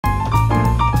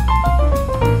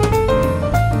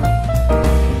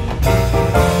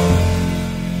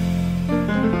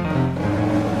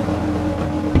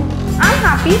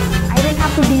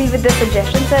the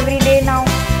suggestions every day now,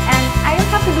 and I don't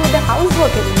have to do the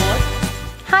housework anymore.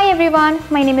 Hi everyone,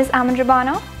 my name is Aman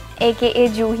Rabana, aka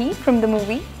Juhi from the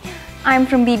movie. I'm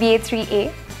from BBA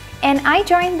 3A, and I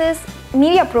joined this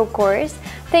Media Pro course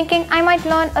thinking I might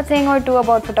learn a thing or two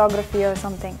about photography or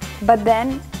something. But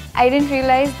then I didn't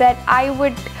realize that I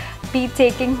would be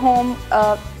taking home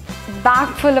a bag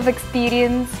full of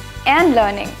experience and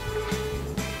learning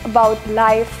about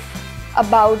life,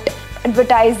 about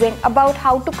advertising, about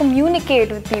how to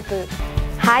communicate with people.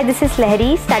 Hi, this is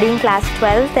Lehri, studying class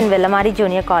 12th in Villamari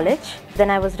Junior College. Then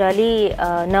I was really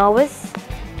nervous,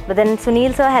 but then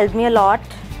Sunil sir helped me a lot.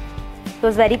 He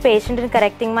was very patient in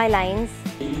correcting my lines.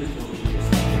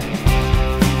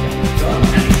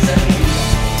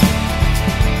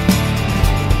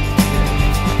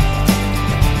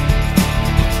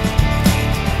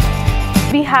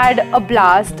 We had a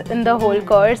blast in the whole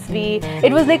course.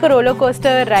 It was like a roller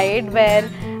coaster ride where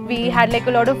we had like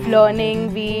a lot of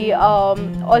learning. We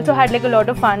also had like a lot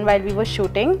of fun while we were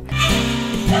shooting.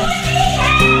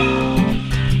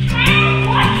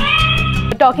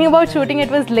 Talking about shooting,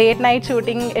 it was late night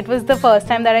shooting. It was the first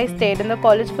time that I stayed in the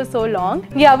college for so long.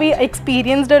 Yeah, we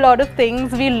experienced a lot of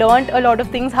things. We learned a lot of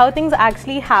things, how things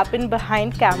actually happen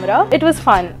behind camera. It was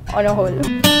fun on a whole.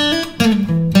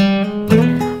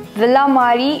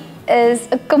 Villamari is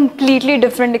a completely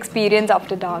different experience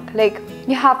after dark. Like,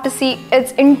 you have to see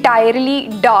it's entirely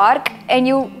dark and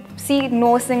you see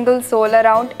no single soul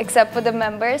around except for the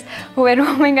members who were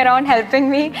roaming around helping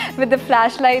me with the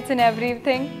flashlights and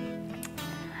everything.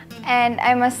 And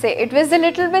I must say, it was a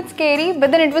little bit scary, but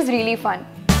then it was really fun.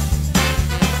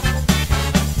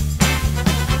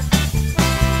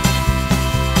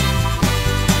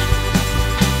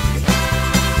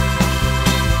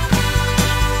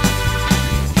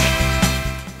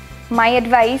 My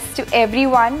advice to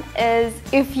everyone is,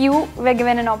 if you were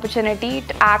given an opportunity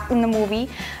to act in the movie,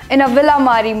 in a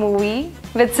Villamari movie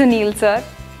with Sunil sir,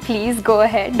 please go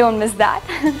ahead, don't miss that.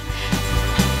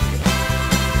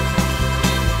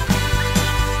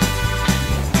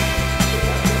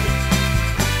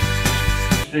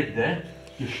 Straight there,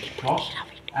 you stop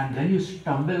and then you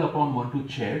stumble upon one, two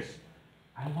chairs.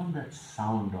 I want that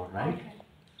sound, alright? Okay.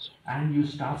 And you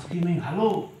start screaming,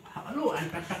 hello, hello, and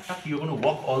tuck, tuck, tuck. You're going to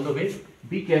walk all the way.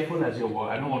 Be careful as you walk.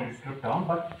 I don't want you to trip down,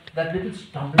 but that little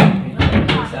stumbling thing,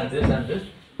 this and this and this,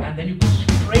 and then you go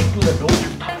straight to the door.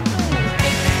 Hi,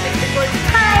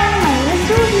 my name is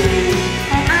Juhi,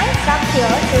 and I'm stuck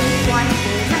here since 1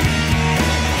 day.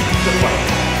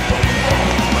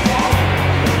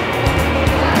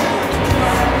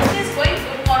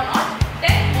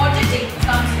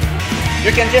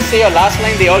 You can just say your last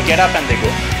line, they all get up and they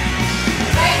go.